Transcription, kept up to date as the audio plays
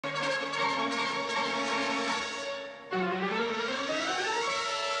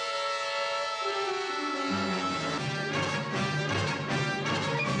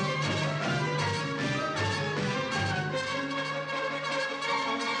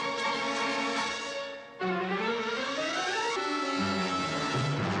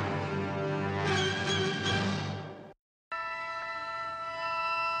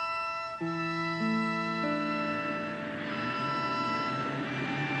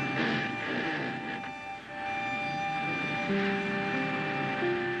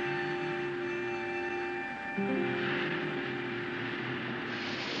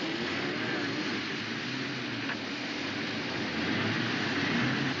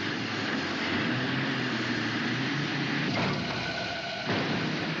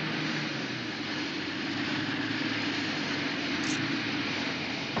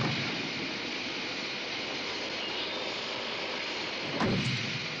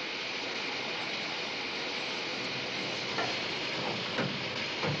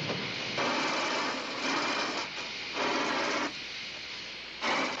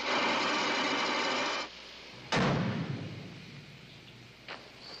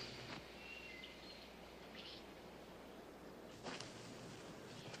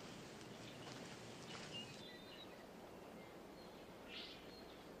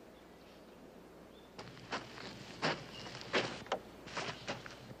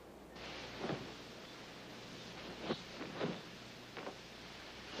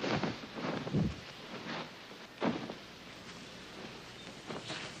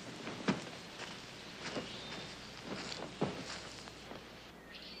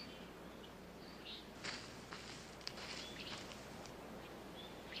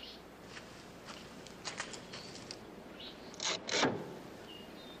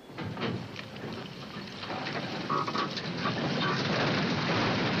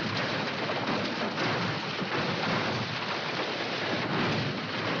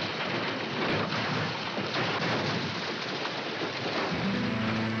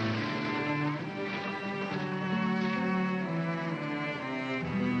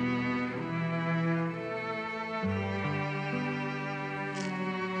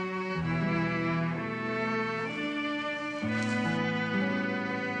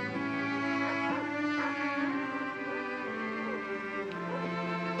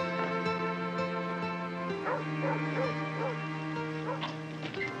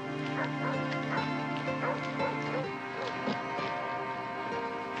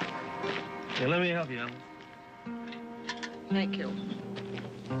Here, let me help you, Ellen. Thank you.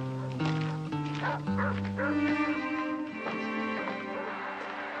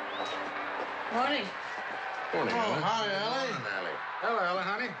 Morning. Morning, Ellen. Hi, Ellie. Morning, Ellie. Hello, Ellen,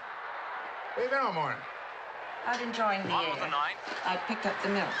 honey. Where you been all morning? Out enjoying the air. I picked up the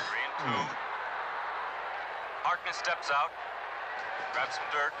milk. 3 and 2. Harkness steps out, grabs some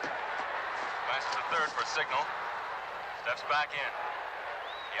dirt, glances to third for a signal, steps back in.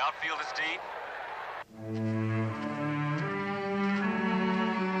 The outfield is deep.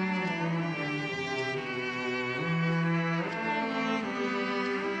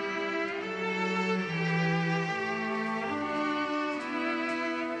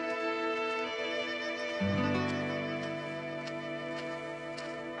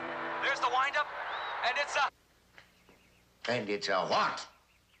 There's the windup, and it's a... And it's a what?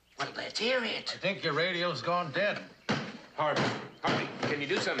 Well, let's hear it. I think your radio's gone dead. Harvey, can you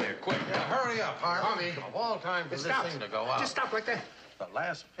do something there, quick? Yeah, hurry up, Harvey. Harvey. Of all time for this thing to go out. Just stop right there. The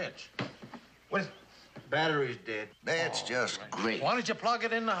last pitch. What is... Battery's dead. That's just great. Why don't you plug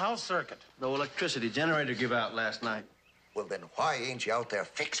it in the house circuit? No electricity. Generator give out last night. Well, then why ain't you out there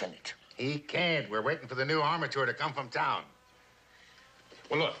fixing it? He can't. We're waiting for the new armature to come from town.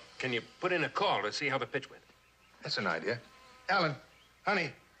 Well, look, can you put in a call to see how the pitch went? That's an idea. Ellen,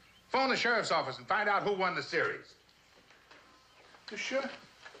 honey, phone the sheriff's office and find out who won the series. You sure?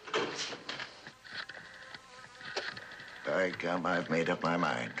 By gum, I've made up my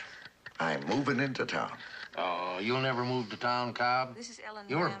mind. I'm moving into town. Oh, you'll never move to town, Cobb. This is Ellen.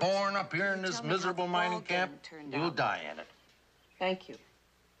 You were Rams. born up here in Can you this tell me how miserable the mining ball camp. game turned You'll out? die in it. Thank you.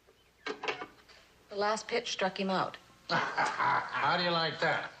 The last pitch struck him out. How do you like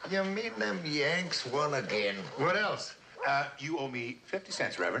that? You mean them Yanks won again? What else? You owe me 50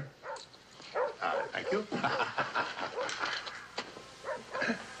 cents, Reverend. Thank you.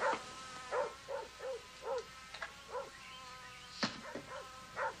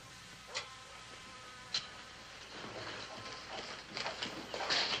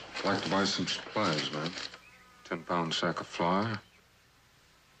 I'd like to buy some supplies, man. 10-pound sack of flour.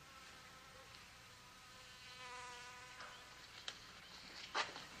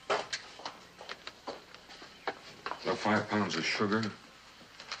 About 5 pounds of sugar.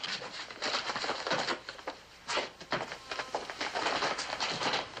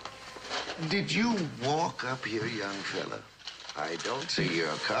 Did you walk up here, young fella? I don't see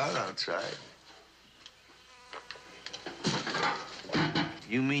your car outside.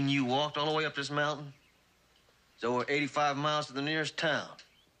 You mean you walked all the way up this mountain? It's over 85 miles to the nearest town.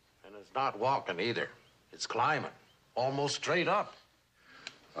 And it's not walking either. It's climbing. Almost straight up.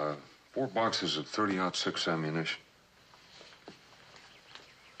 4 boxes of 30-06 ammunition.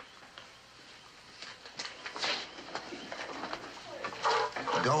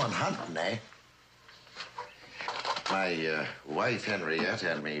 Going hunting, eh? My wife, Henriette,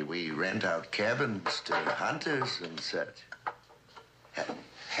 and me, we rent out cabins to hunters and such.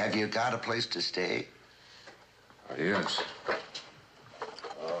 Have you got a place to stay? Yes.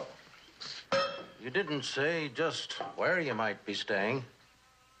 You didn't say just where you might be staying.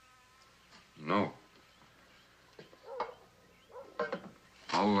 No.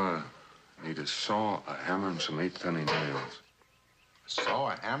 I'll need a saw, a hammer, and some 8-penny nails.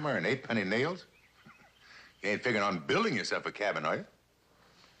 Saw, a hammer, and 8-penny nails? You ain't figuring on building yourself a cabin, are you?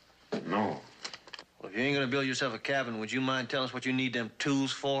 No. Well, if you ain't gonna build yourself a cabin, would you mind telling us what you need them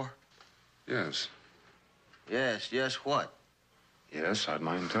tools for? Yes. Yes, what? Yes, I'd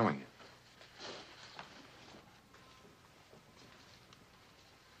mind telling you.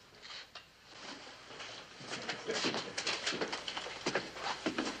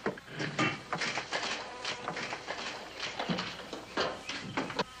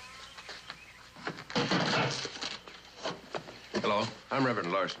 Hello, I'm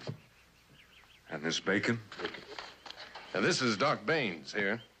Reverend Larson. And this bacon? And this is Doc Baines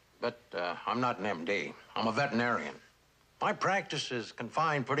here. But I'm not an MD. I'm a veterinarian. My practice is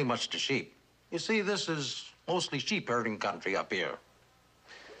confined pretty much to sheep. You see, this is mostly sheep herding country up here.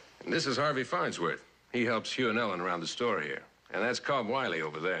 And this is Harvey Farnsworth. He helps Hugh and Ellen around the store here. And that's Cobb Wiley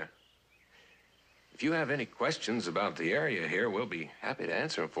over there. If you have any questions about the area here, we'll be happy to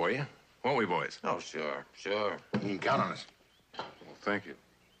answer them for you. Won't we, boys? Oh, sure. You can count on us. Well, thank you.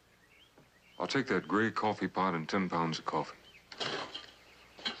 I'll take that gray coffee pot and 10 pounds of coffee.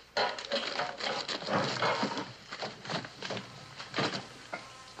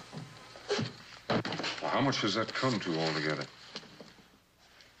 Well, how much does that come to altogether?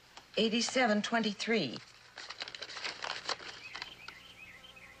 87.23.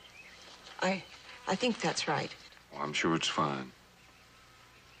 I think that's right. Well, I'm sure it's fine.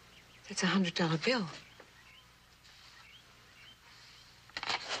 It's a $100 bill.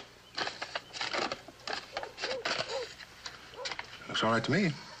 Looks all right to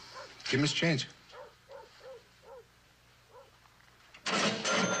me. Give him his change.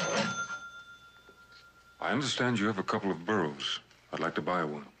 I understand you have a couple of burros. I'd like to buy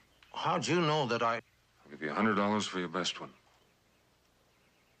one. How'd you know that I'll give you $100 for your best one.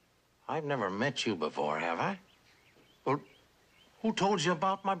 I've never met you before, have I? Well, who told you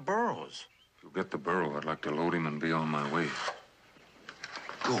about my burros? If you'll get the burro, I'd like to load him and be on my way.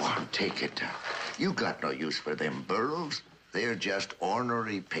 Go on, take it. You got no use for them burros. They're just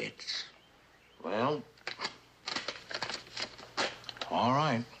ornery pets. Well, all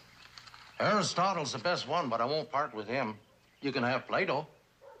right. Aristotle's the best one, but I won't part with him. You can have Plato.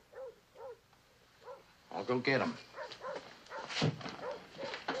 I'll go get him.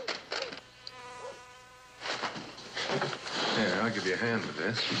 Here, I'll give you a hand with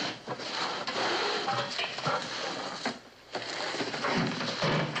this.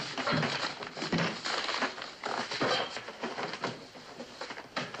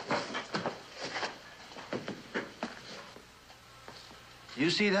 You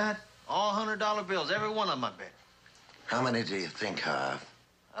see that? All $100 bills, every one of them, I bet. How many do you think, Harv?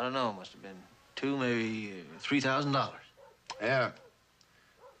 I don't know, must have been two, maybe $3,000. Yeah.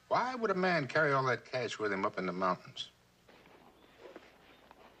 Why would a man carry all that cash with him up in the mountains?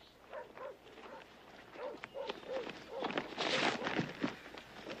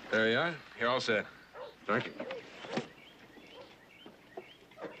 There you are. You're all set. Thank you.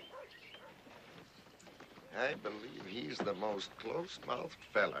 I believe he's the most close-mouthed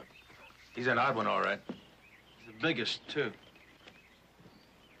fella. He's an odd one, all right. The biggest, too.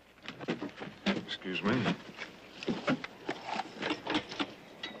 Excuse me.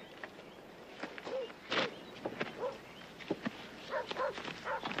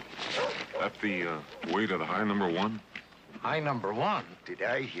 That the way to the high number one? High number one. Did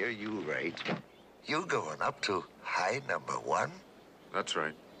I hear you right? You going up to high number one? That's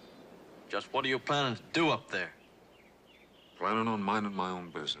right. Just what are you planning to do up there? Planning on minding my own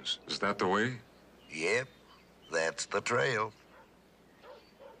business. Is that the way? Yep, that's the trail.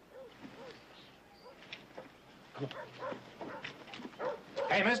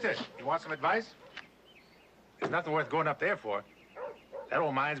 Hey, mister, you want some advice? There's nothing worth going up there for. That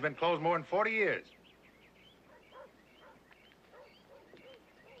old mine's been closed more than 40 years.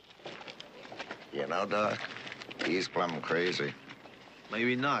 You know, Doc, he's plumb crazy.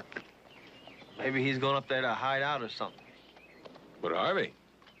 Maybe not. Maybe he's going up there to hide out or something. But Harvey,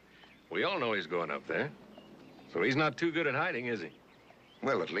 we all know he's going up there. So he's not too good at hiding, is he?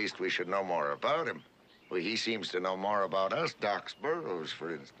 Well, at least we should know more about him. Well, he seems to know more about us, Doc's burros,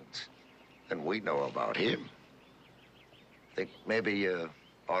 for instance, than we know about him. Think maybe you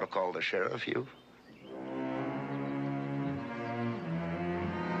ought to call the sheriff, you?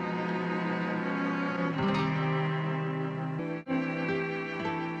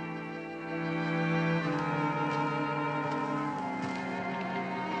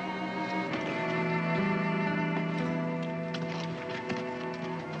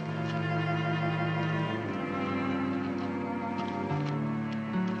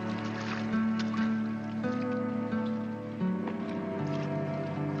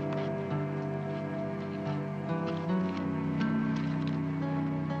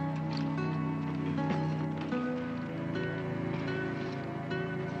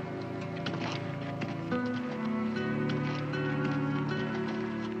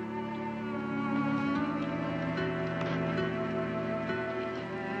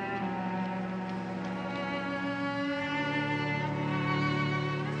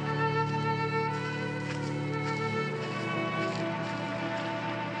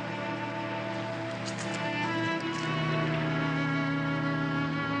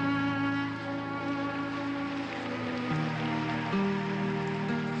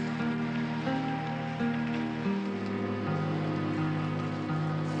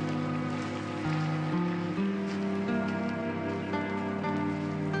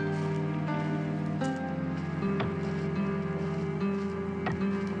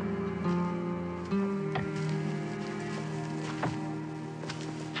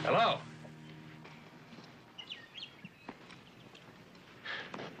 Hello.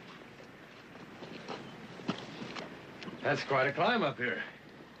 That's quite a climb up here.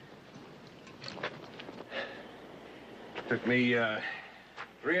 Took me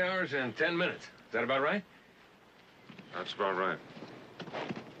 3 hours and 10 minutes. Is that about right? That's about right.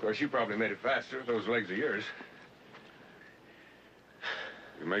 Of course, you probably made it faster. Those legs are yours.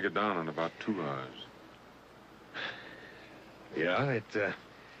 You make it down in about 2 hours. Yeah,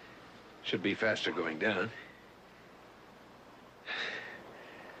 Should be faster going down.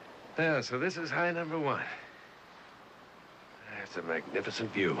 Yeah, so this is high number 1. That's a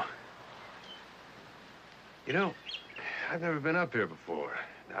magnificent view. You know, I've never been up here before.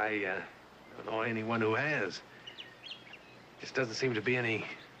 I don't know anyone who has. Just doesn't seem to be any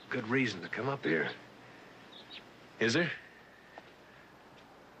good reason to come up here. Is there?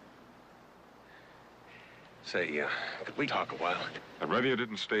 Say, could we talk a while? I'd rather you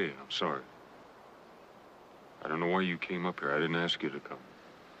didn't stay. I'm sorry. I don't know why you came up here. I didn't ask you to come.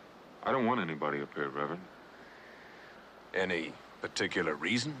 I don't want anybody up here, Reverend. Any particular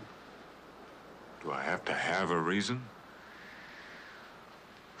reason? Do I have to have a reason?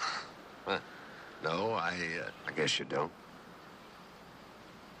 No, I guess you don't.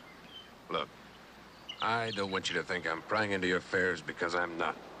 Look, I don't want you to think I'm prying into your affairs because I'm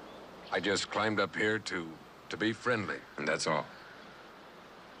not. I just climbed up here to be friendly, and that's all.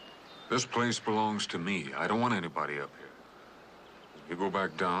 This place belongs to me. I don't want anybody up here. If you go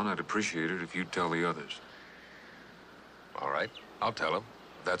back down, I'd appreciate it if you'd tell the others. All right, I'll tell them,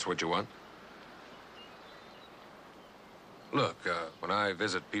 if that's what you want. Look, when I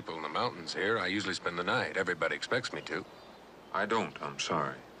visit people in the mountains here, I usually spend the night. Everybody expects me to. I don't. I'm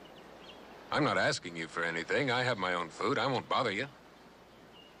sorry. I'm not asking you for anything. I have my own food. I won't bother you.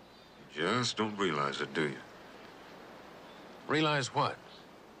 You just don't realize it, do you? Realize what?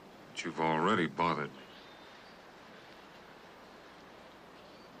 That you've already bothered me.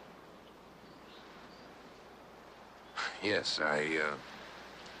 Yes, I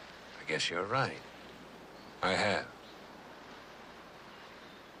guess you're right. I have.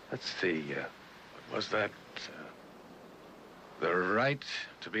 Let's see, what was that? The right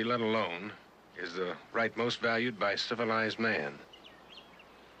to be let alone is the right most valued by civilized man.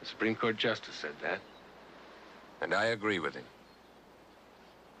 The Supreme Court Justice said that. And I agree with him.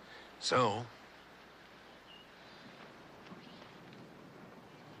 So,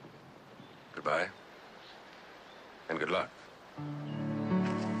 goodbye. And good luck.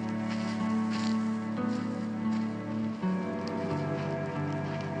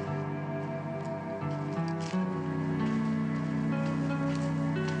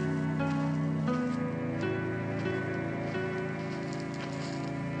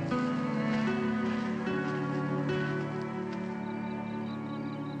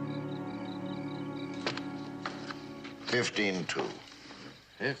 $15.2.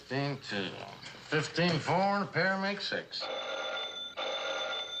 15-2. 15-4 and a pair make 6.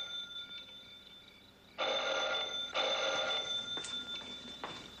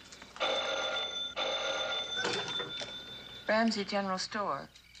 Ramsey General Store.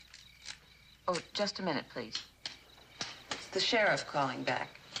 Oh, just a minute, please. It's the sheriff calling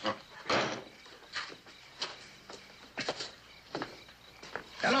back.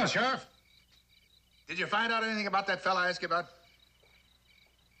 Hello, Sheriff. Did you find out anything about that fella I asked you about?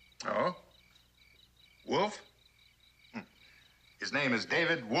 Oh? Wolf? His name is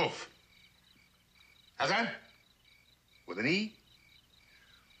David Wolf. How's that? With an E?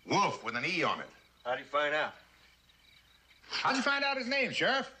 Wolf with an E on it. How'd you find out? How'd you find out his name,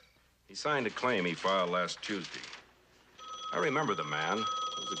 Sheriff? He signed a claim he filed last Tuesday. I remember the man.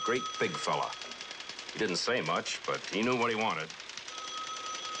 He was a great big fella. He didn't say much, but he knew what he wanted.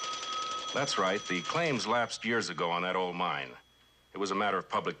 That's right. The claims lapsed years ago on that old mine. It was a matter of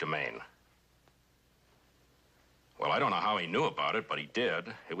public domain. Well, I don't know how he knew about it, but he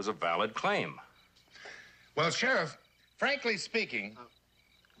did. It was a valid claim. Well, Sheriff, frankly speaking...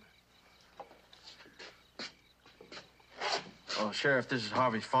 Oh, Sheriff, this is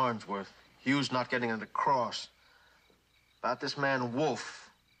Harvey Farnsworth. Hugh's not getting it across. About this man,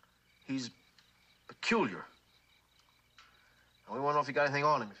 Wolf. He's peculiar. And we want to know if you got anything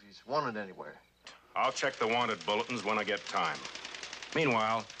on him, if he's wanted anywhere. I'll check the wanted bulletins when I get time.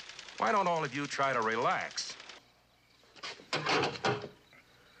 Meanwhile, why don't all of you try to relax?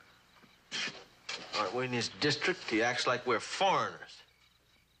 Aren't we in his district? He acts like we're foreigners.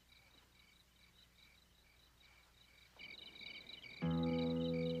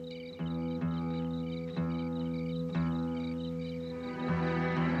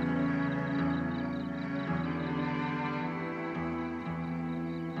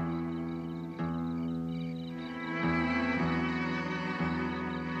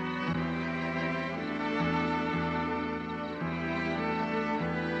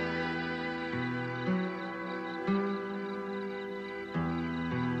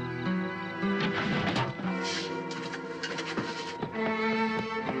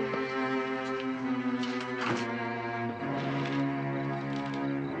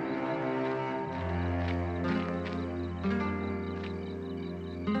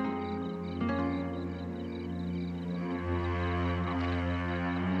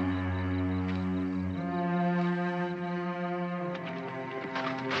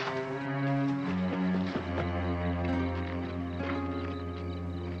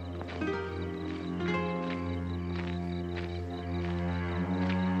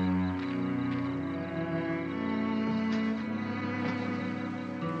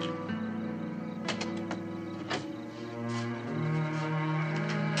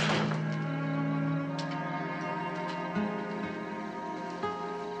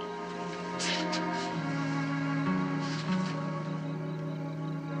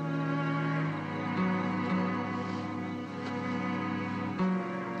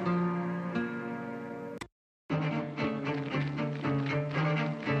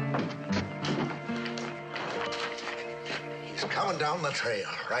 going down the trail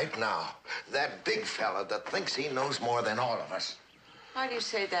right now. That big fella that thinks he knows more than all of us. Why do you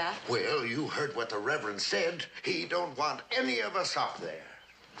say that? Well, you heard what the Reverend said. He don't want any of us up there.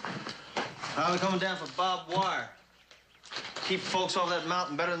 I'll be coming down for barbed wire. Keep folks off that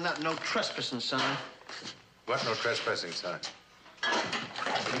mountain better than that no trespassing sign. What no trespassing sign?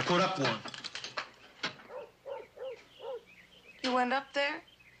 You put up one. You went up there?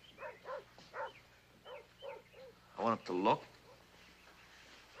 I went up to look.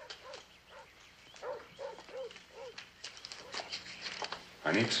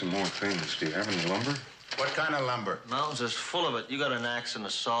 I need some more things. Do you have any lumber? What kind of lumber? Mountains is full of it. You got an axe and a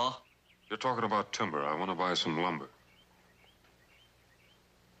saw. You're talking about timber. I want to buy some lumber.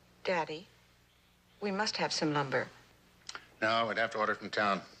 Daddy, we must have some lumber. No, we'd have to order it from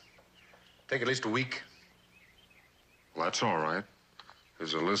town. Take at least a week. Well, that's all right.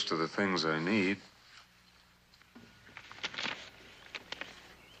 There's a list of the things I need.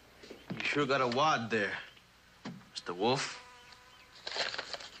 You sure got a wad there, Mr. Wolf.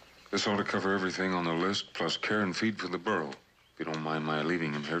 This ought to cover everything on the list, plus care and feed for the burro. If you don't mind my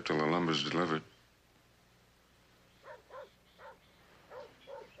leaving him here till the lumber's delivered.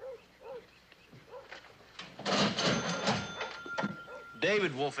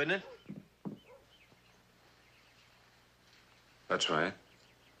 David Wolf, isn't it? That's right.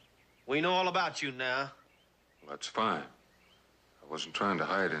 We know all about you now. Well, that's fine. I wasn't trying to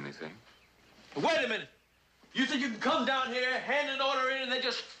hide anything. Wait a minute. You think you can come down here, hand an order in, and then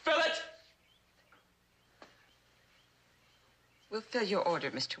just fill it? We'll fill your order,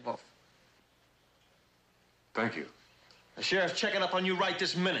 Mr. Wolf. Thank you. The sheriff's checking up on you right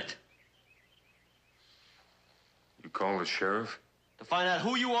this minute. You call the sheriff? To find out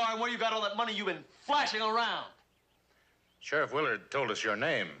who you are and where you got all that money you've been flashing around. Sheriff Willard told us your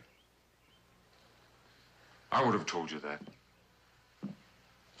name. I would have told you that.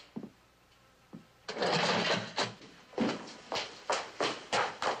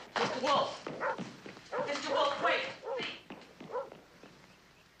 Mr. Wolf! Mr. Wolf, wait!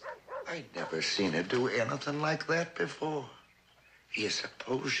 I never seen her do anything like that before. You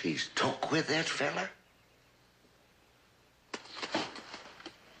suppose she's took with that fella?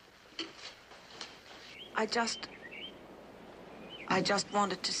 I just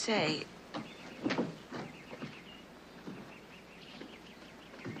wanted to say,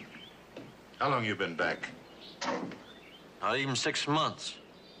 How long you been back? Not even 6 months.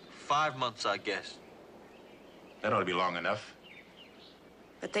 5 months, I guess. That ought to be long enough.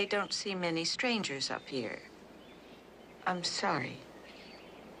 but they don't see many strangers up here. I'm sorry.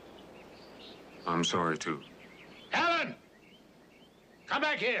 I'm sorry, too. Helen! Come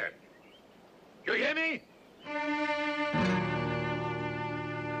back here! You hear me?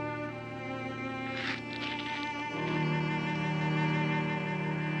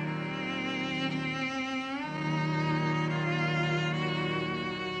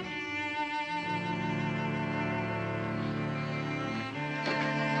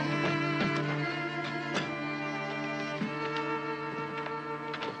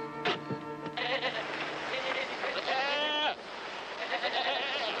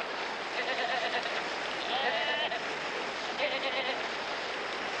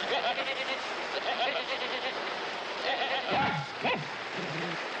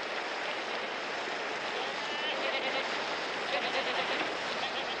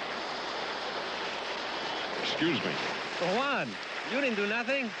 Excuse me. Juan, you didn't do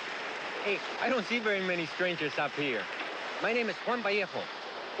nothing? Hey, I don't see very many strangers up here. My name is Juan Vallejo.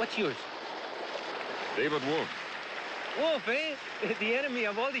 What's yours? David Wolf. Wolf, eh? The enemy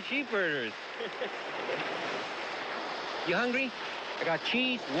of all the sheep herders. You hungry? I got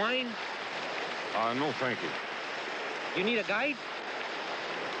cheese, wine. No, thank you. You need a guide?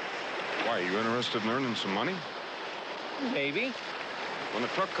 Why, you interested in earning some money? Maybe. When the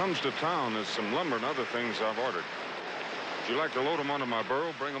truck comes to town, there's some lumber and other things I've ordered. Would you like to load them onto my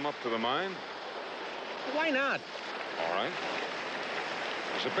burro, bring them up to the mine? Why not? All right.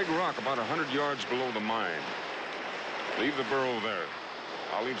 There's a big rock about 100 yards below the mine. Leave the burro there.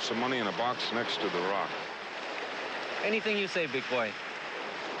 I'll leave some money in a box next to the rock. Anything you say, big boy.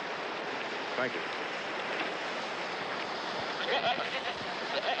 Thank you.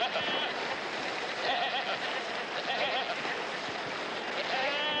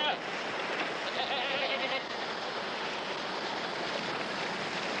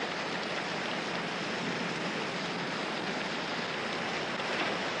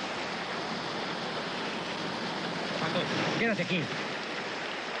 Paco, quédate aquí.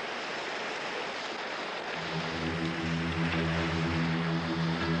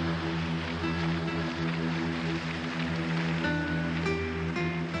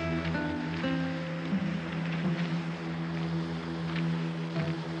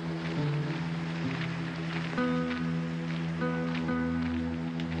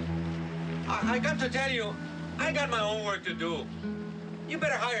 I got to tell you, I got my own work to do. You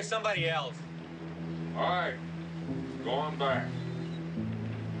better hire somebody else. All right. Go on back.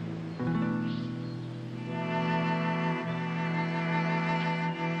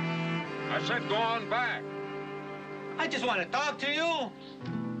 I said go on back. I just want to talk to you.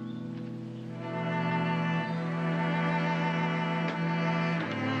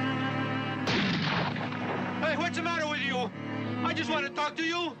 Hey, what's the matter with you? I just want to talk to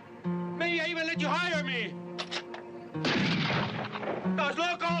you. Maybe I even let you hire me. ¿Estás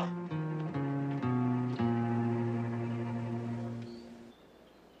loco?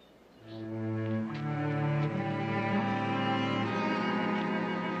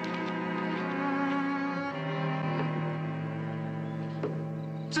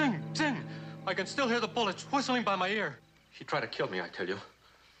 Zing, zing! I can still hear the bullets whistling by my ear. He tried to kill me, I tell you.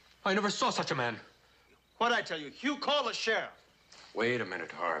 I never saw such a man. What'd I tell you? You call the sheriff. Wait a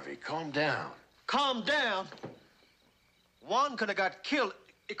minute, Harvey. Calm down. Calm down. Juan could have got killed.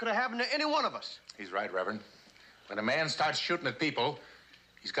 It could have happened to any one of us. He's right, Reverend. When a man starts shooting at people,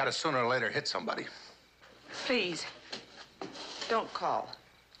 he's got to sooner or later hit somebody. Please, don't call.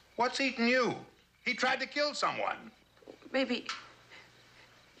 What's eating you? He tried to kill someone. Maybe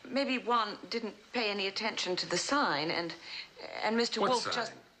Juan didn't pay any attention to the sign, and Mr. What Wolf sign?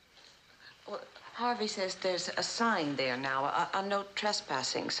 just... Well, Harvey says there's a sign there now, a no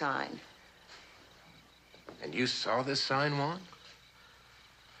trespassing sign. And you saw this sign, Juan?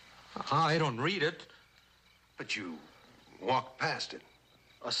 I don't read it. But you walked past it.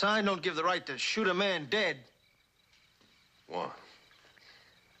 A sign don't give the right to shoot a man dead. Juan,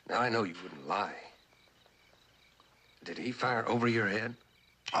 now I know you wouldn't lie. Did he fire over your head?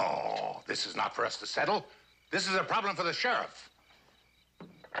 Oh, this is not for us to settle. This is a problem for the sheriff.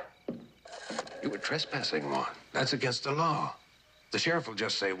 You were trespassing, Juan. That's against the law. The sheriff will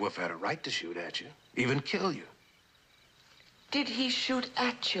just say Wolf had a right to shoot at you, even kill you. Did he shoot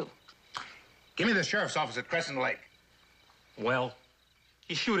at you? Give me the sheriff's office at Crescent Lake. Well,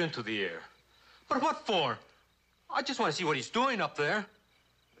 he shoot into the air. But what for? I just want to see what he's doing up there.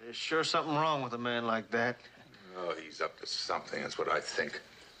 There's sure something wrong with a man like that. Oh, he's up to something. That's what I think.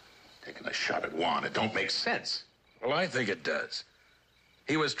 Taking a shot at Juan, it don't make sense. Well, I think it does.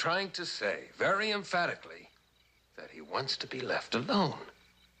 He was trying to say, very emphatically, that he wants to be left alone.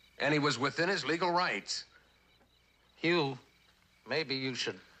 And he was within his legal rights. Hugh, maybe you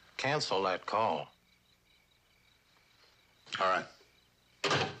should cancel that call. All right.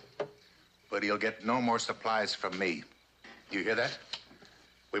 But he'll get no more supplies from me. You hear that?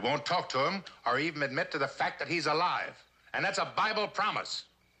 We won't talk to him or even admit to the fact that he's alive. And that's a Bible promise.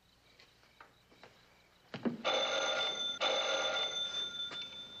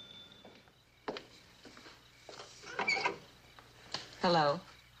 Hello?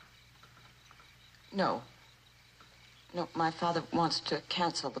 No. No, my father wants to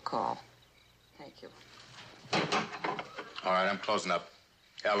cancel the call. Thank you. All right, I'm closing up.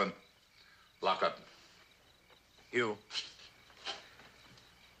 Ellen, lock up. You.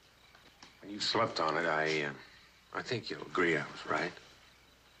 When you slept on it, I think you'll agree I was right.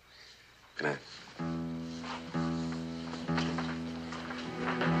 Good night.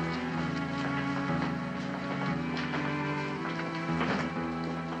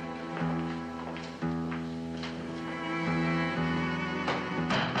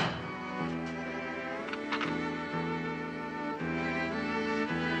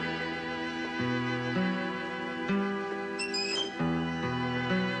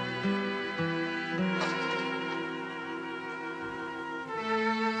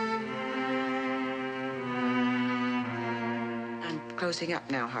 Closing up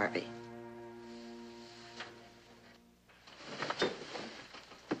now, Harvey.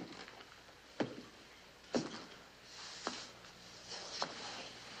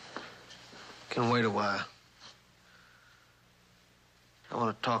 Can wait a while. I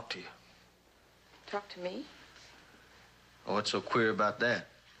want to talk to you. Talk to me? Oh, what's so queer about that?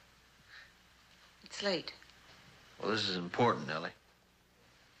 It's late. Well, this is important, Ellie.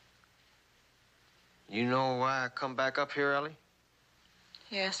 You know why I come back up here, Ellie?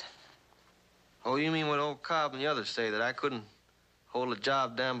 Yes. Oh, you mean what old Cobb and the others say, that I couldn't hold a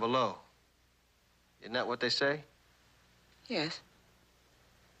job down below? Isn't that what they say? Yes.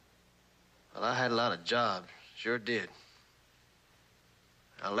 Well, I had a lot of jobs. Sure did.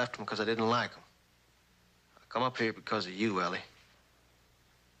 I left them because I didn't like them. I come up here because of you, Ellie.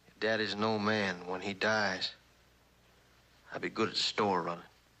 Your daddy's no man. When he dies, I'll be good at the store running.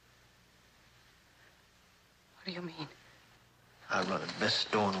 What do you mean? I run the best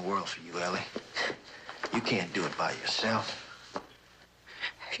store in the world for you, Ellie. You can't do it by yourself.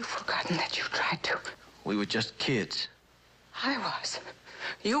 Have you forgotten? forgotten that you tried to. We were just kids. I was.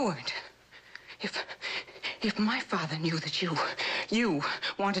 You weren't. If my father knew that you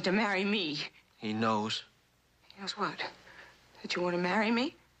wanted to marry me. He knows. He knows what? That you want to marry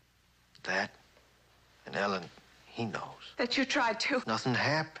me? That and Ellen, he knows. That you tried to. Nothing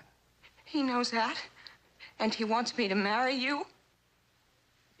happened. He knows that. And he wants me to marry you?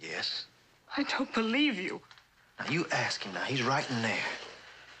 Yes. I don't believe you. Now, you ask him now. He's right in there.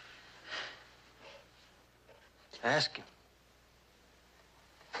 Ask him.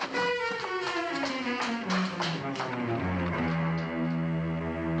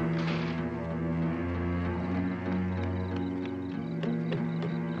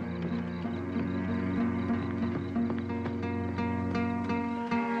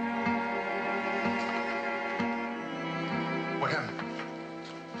 What happened?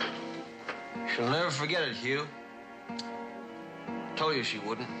 She'll never forget it, Hugh. Told you she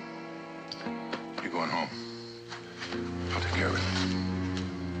wouldn't. You're going home. I'll take care of it.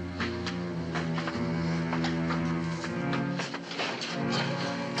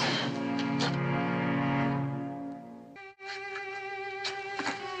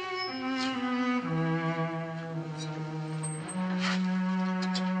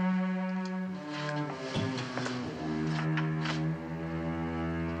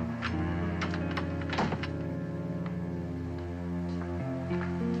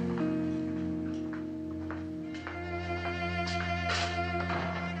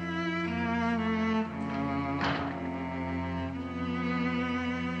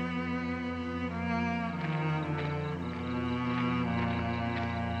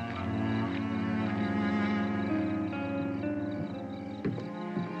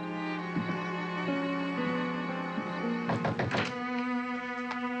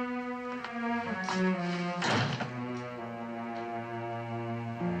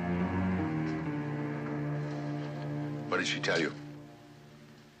 What did she tell you?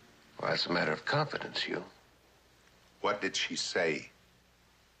 Well, that's a matter of confidence, Hugh. What did she say?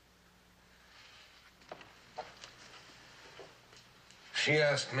 She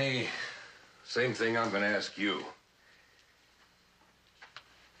asked me, same thing I'm going to ask you.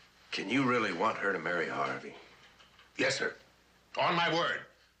 Can you really want her to marry Harvey? Yes, sir. On my word.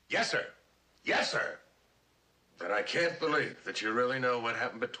 Yes, sir. Yes, sir. Then I can't believe that you really know what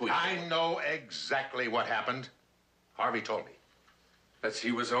happened between I them. know exactly what happened. Harvey told me. That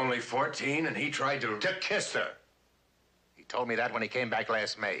she was only 14 and he tried to... To kiss her. He told me that when he came back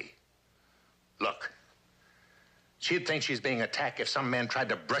last May. Look, she'd think she's being attacked if some man tried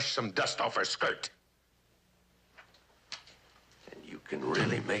to brush some dust off her skirt. And you can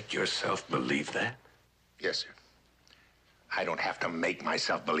really make yourself believe that? Yes, sir. I don't have to make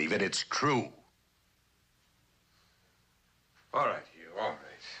myself believe it. It's true. All right, Hugh, all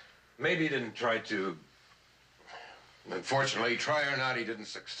right. Maybe he didn't try to... Unfortunately, try or not, he didn't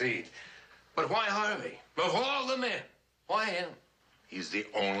succeed. But why Harvey? Of all the men, why him? He's the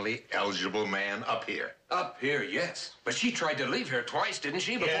only eligible man up here. Up here, yes. But she tried to leave here twice, didn't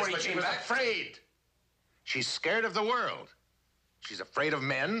she, before he but she came was back? afraid. She's scared of the world. She's afraid of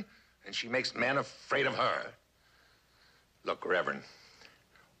men, and she makes men afraid of her. Look, Reverend,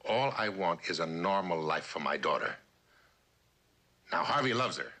 all I want is a normal life for my daughter. Now, Harvey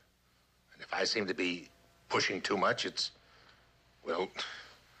loves her. And if I seem to be pushing too much, it's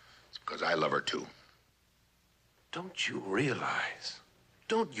because I love her too. Don't you realize?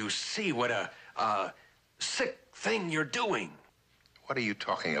 Don't you see what a sick thing you're doing? What are you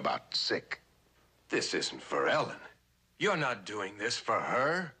talking about, sick? This isn't for Ellen. You're not doing this for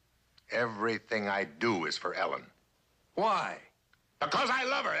her. Everything I do is for Ellen. Why? Because I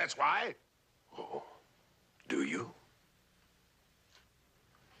love her, that's why. Oh, do you?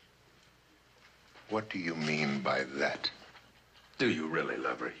 What do you mean by that? Do you really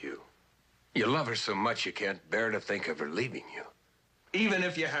love her, Hugh? You love her so much you can't bear to think of her leaving you. Even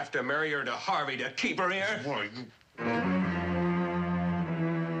if you have to marry her to Harvey to keep her here? Boy,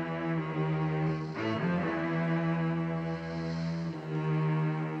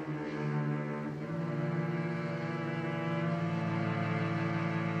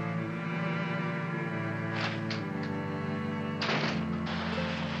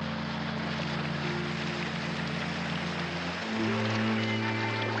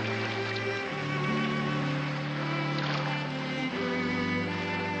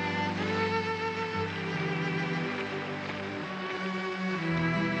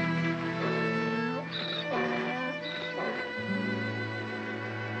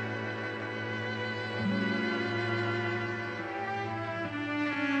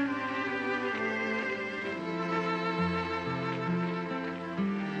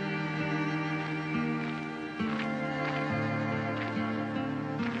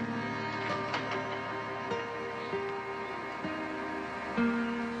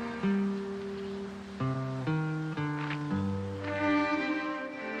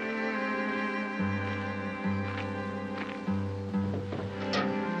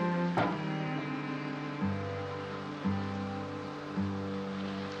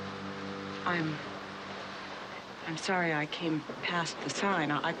 I'm sorry I came past the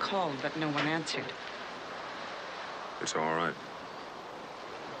sign. I called, but no one answered. It's all right.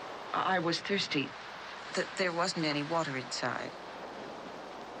 I was thirsty. There wasn't any water inside.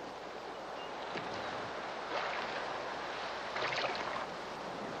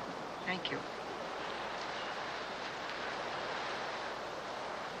 Thank you.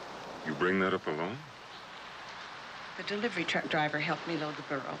 You bring that up alone? The delivery truck driver helped me load the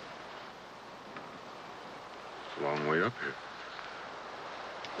burro. It's a long way up here.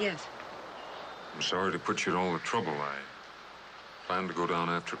 Yes. I'm sorry to put you in all the trouble. I plan to go down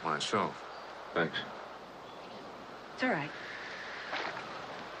after it myself. Thanks. It's all right.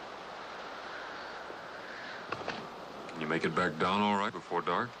 Can you make it back down all right before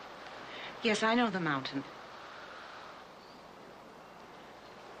dark? Yes, I know the mountain.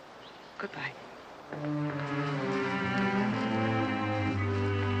 Goodbye.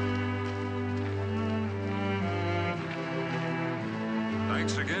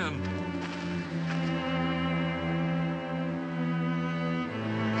 Thanks again.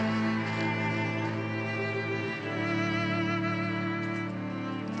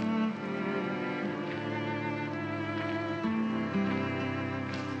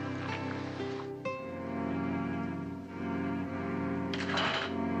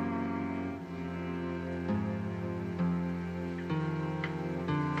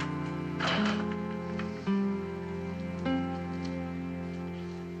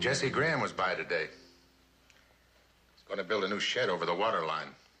 Jesse Graham was by today. He's going to build a new shed over the water line.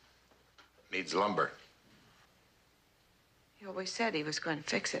 Needs lumber. He always said he was going to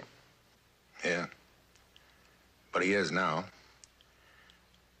fix it. Yeah. But he is now.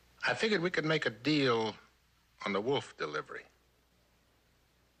 I figured we could make a deal on the wolf delivery.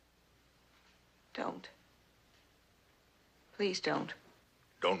 Don't. Please don't.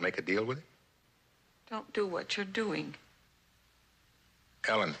 Don't make a deal with him? Don't do what you're doing.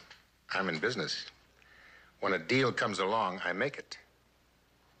 Ellen, I'm in business. When a deal comes along, I make it.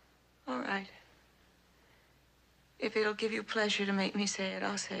 All right. If it'll give you pleasure to make me say it,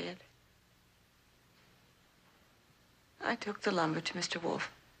 I'll say it. I took the lumber to Mr.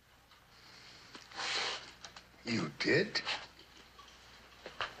 Wolf. You did?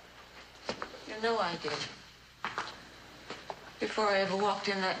 You know I did. Before I ever walked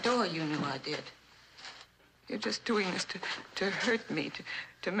in that door, you knew I did. You're just doing this to hurt me,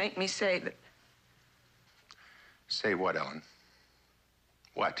 to make me say that... Say what, Ellen?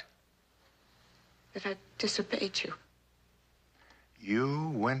 What? That I disobeyed you.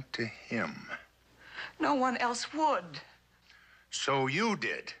 You went to him. No one else would. So you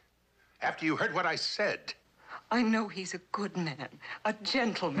did, after you heard what I said. I know he's a good man, a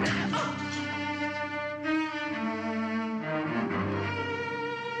gentleman.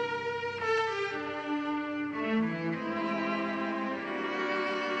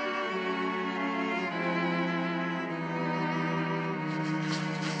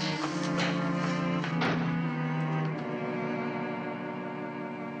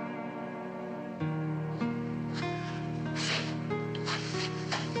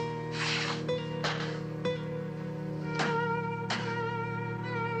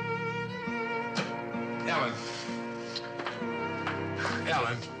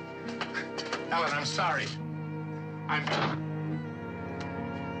 Ellen, I'm sorry.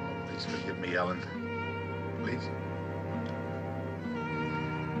 Please forgive me, Ellen. Please.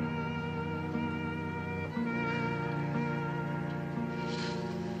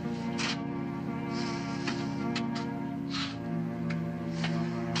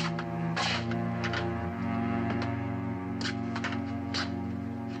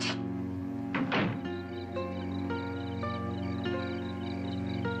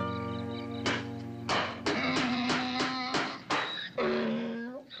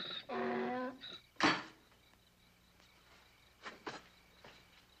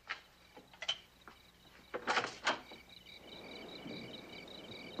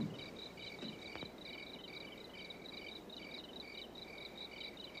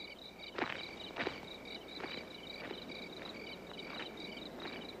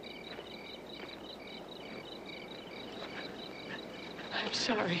 I'm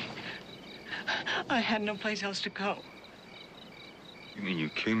sorry. I had no place else to go. You mean you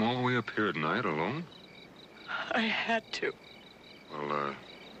came all the way up here at night alone? I had to. Well,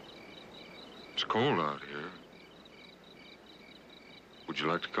 it's cold out here. Would you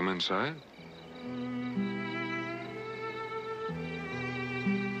like to come inside?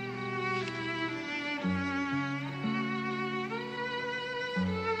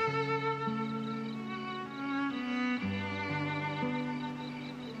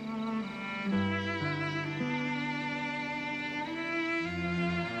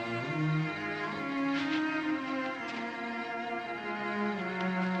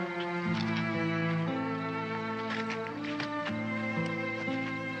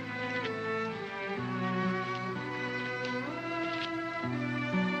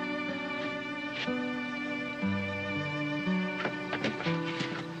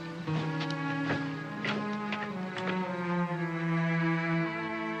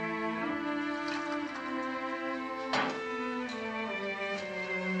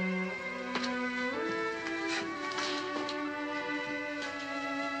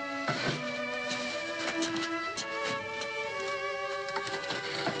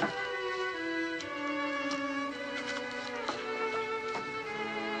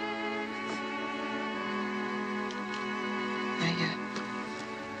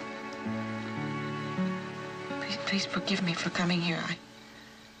 please forgive me for coming here.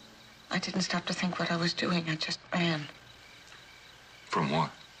 I didn't stop to think what I was doing. I just ran. From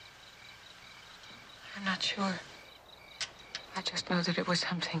what? I'm not sure. I just know that it was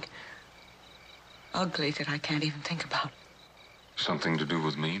something ugly that I can't even think about. Something to do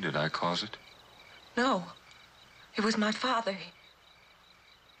with me? Did I cause it? No. It was my father.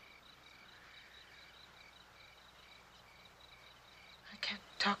 I can't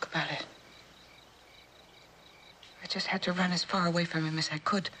talk about it. I just had to run as far away from him as I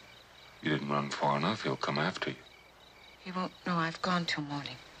could. You didn't run far enough. He'll come after you. He won't know I've gone till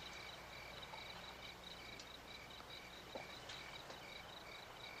morning.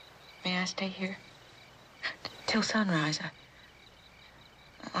 May I stay here? Till sunrise.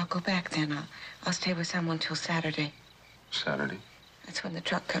 I'll go back then. I'll stay with someone till Saturday. Saturday? That's when the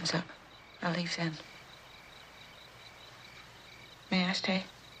truck comes up. I'll leave then. May I stay?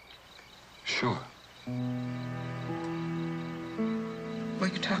 Sure. Will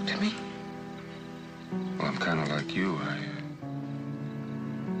you talk to me? Well, I'm kind of like you.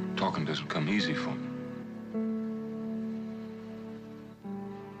 Talking doesn't come easy for me.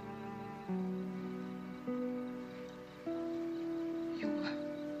 You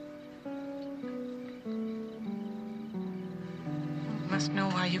must know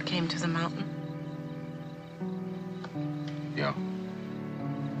why you came to the mountain. Yeah.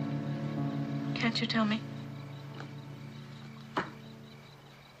 Can't you tell me?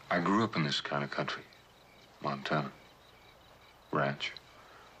 I grew up in this kind of country. Montana. Ranch.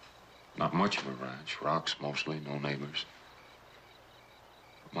 Not much of a ranch. Rocks mostly, no neighbors.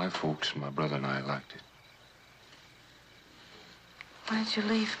 But my folks, my brother and I liked it. Why did you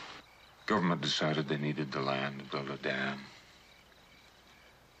leave? Government decided they needed the land to build a dam.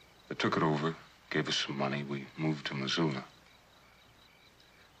 They took it over, gave us some money. We moved to Missoula.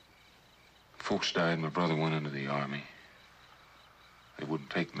 Folks died. My brother went into the army. They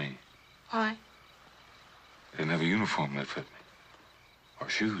wouldn't take me. Why? They didn't have a uniform that fit me. Or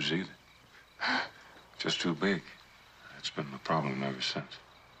shoes, either. Just too big. That's been the problem ever since.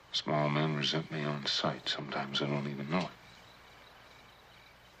 Small men resent me on sight. Sometimes I don't even know it.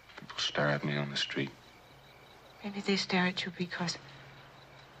 People stare at me on the street. Maybe they stare at you because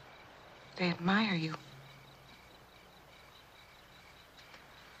they admire you.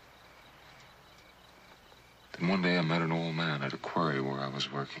 Then one day I met an old man at a quarry where I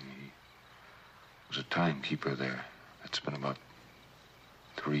was working. He was a timekeeper there. That's been about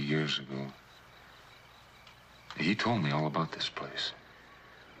 3 years ago. He told me all about this place.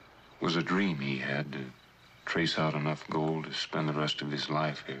 It was a dream he had to trace out enough gold to spend the rest of his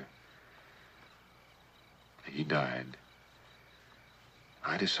life here. He died.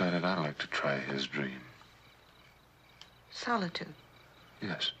 I decided I'd like to try his dream. Solitude.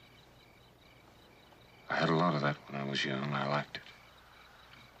 Yes. I had a lot of that when I was young. I liked it.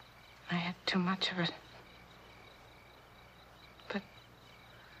 I had too much of it. But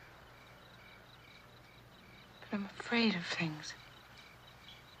I'm afraid of things.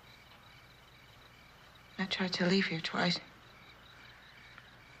 I tried to leave here twice.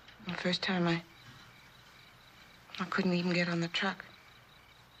 The first time I couldn't even get on the truck.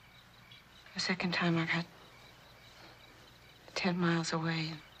 The second time I got 10 miles away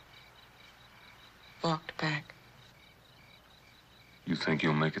and walked back. You think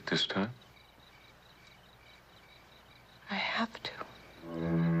you'll make it this time? I have to.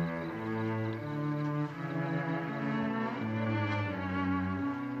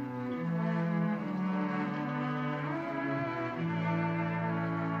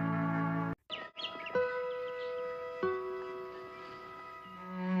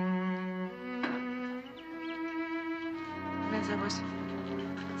 As I was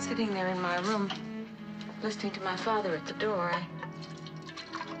sitting there in my room, listening to my father at the door,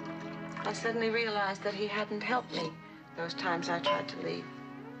 I suddenly realized that he hadn't helped me those times I tried to leave.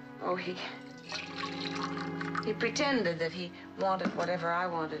 Oh, he pretended that he wanted whatever I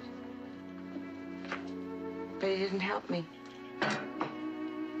wanted. But he didn't help me.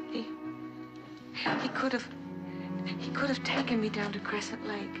 He could have taken me down to Crescent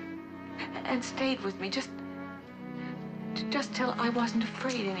Lake and stayed with me just till I wasn't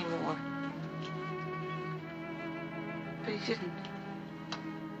afraid anymore. But he didn't.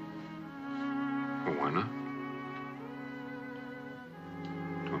 Well, why not?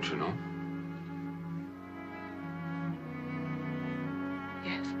 Don't you know?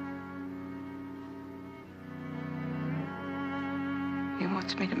 Yes. He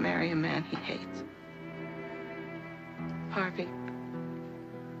wants me to marry a man he hates. Harvey.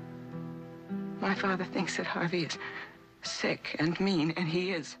 My father thinks that Harvey is sick and mean, and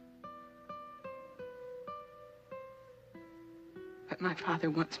he is. My father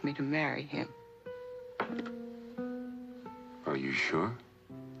wants me to marry him. Are you sure?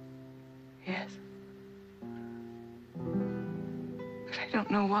 Yes. But I don't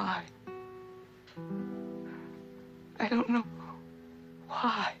know why. I don't know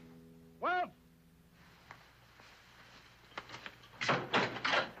why. Well,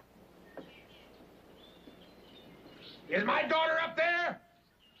 is my daughter up there?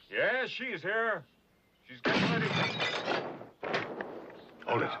 Yes, she's here. She's getting ready.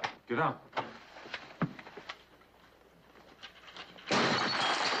 Hold it. Get down.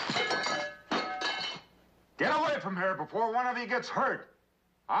 Get away from here before one of you gets hurt.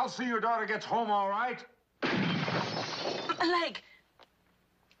 I'll see your daughter gets home all right. My leg.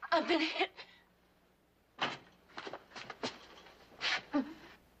 I've been hit.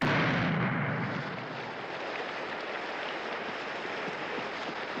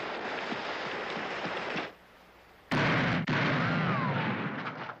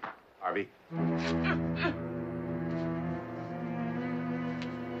 Harvey.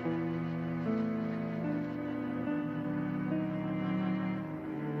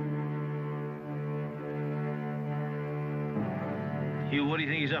 Hugh, what do you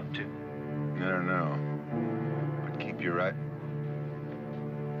think he's up to? I don't know. But keep you right.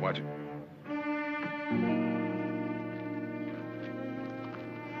 Watch it.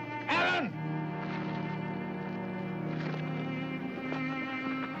 Alan!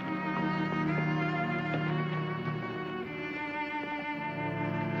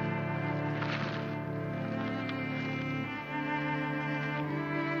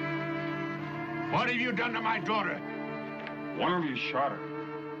 What have you done to my daughter? One of you shot her.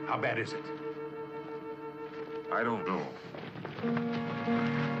 How bad is it? I don't know.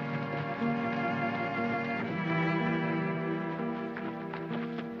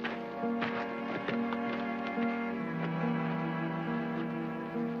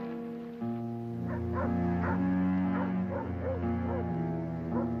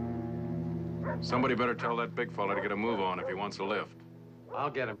 Somebody better tell that big fella to get a move on if he wants a lift. I'll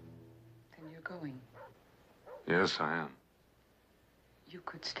get him. Then you're going. Yes, I am. You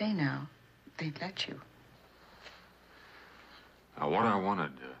could stay now. They'd let you. Now, what I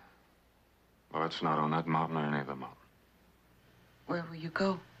wanted, well, it's not on that mountain or any other mountain. Where will you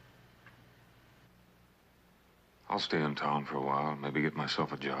go? I'll stay in town for a while, maybe get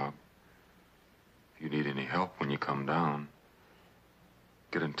myself a job. If you need any help when you come down,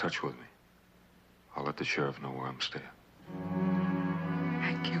 get in touch with me. I'll let the sheriff know where I'm staying.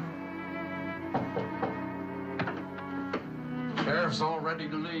 Thank you. Sheriff's all ready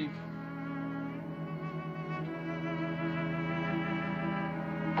to leave.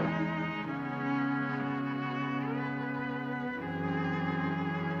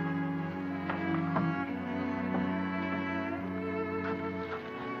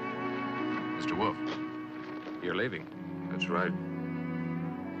 Mr. Wolf, you're leaving. That's right.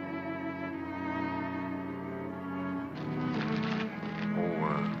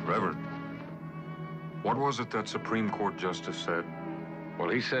 Reverend, what was it that Supreme Court Justice said? Well,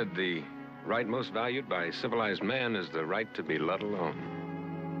 he said the right most valued by civilized man is the right to be let alone.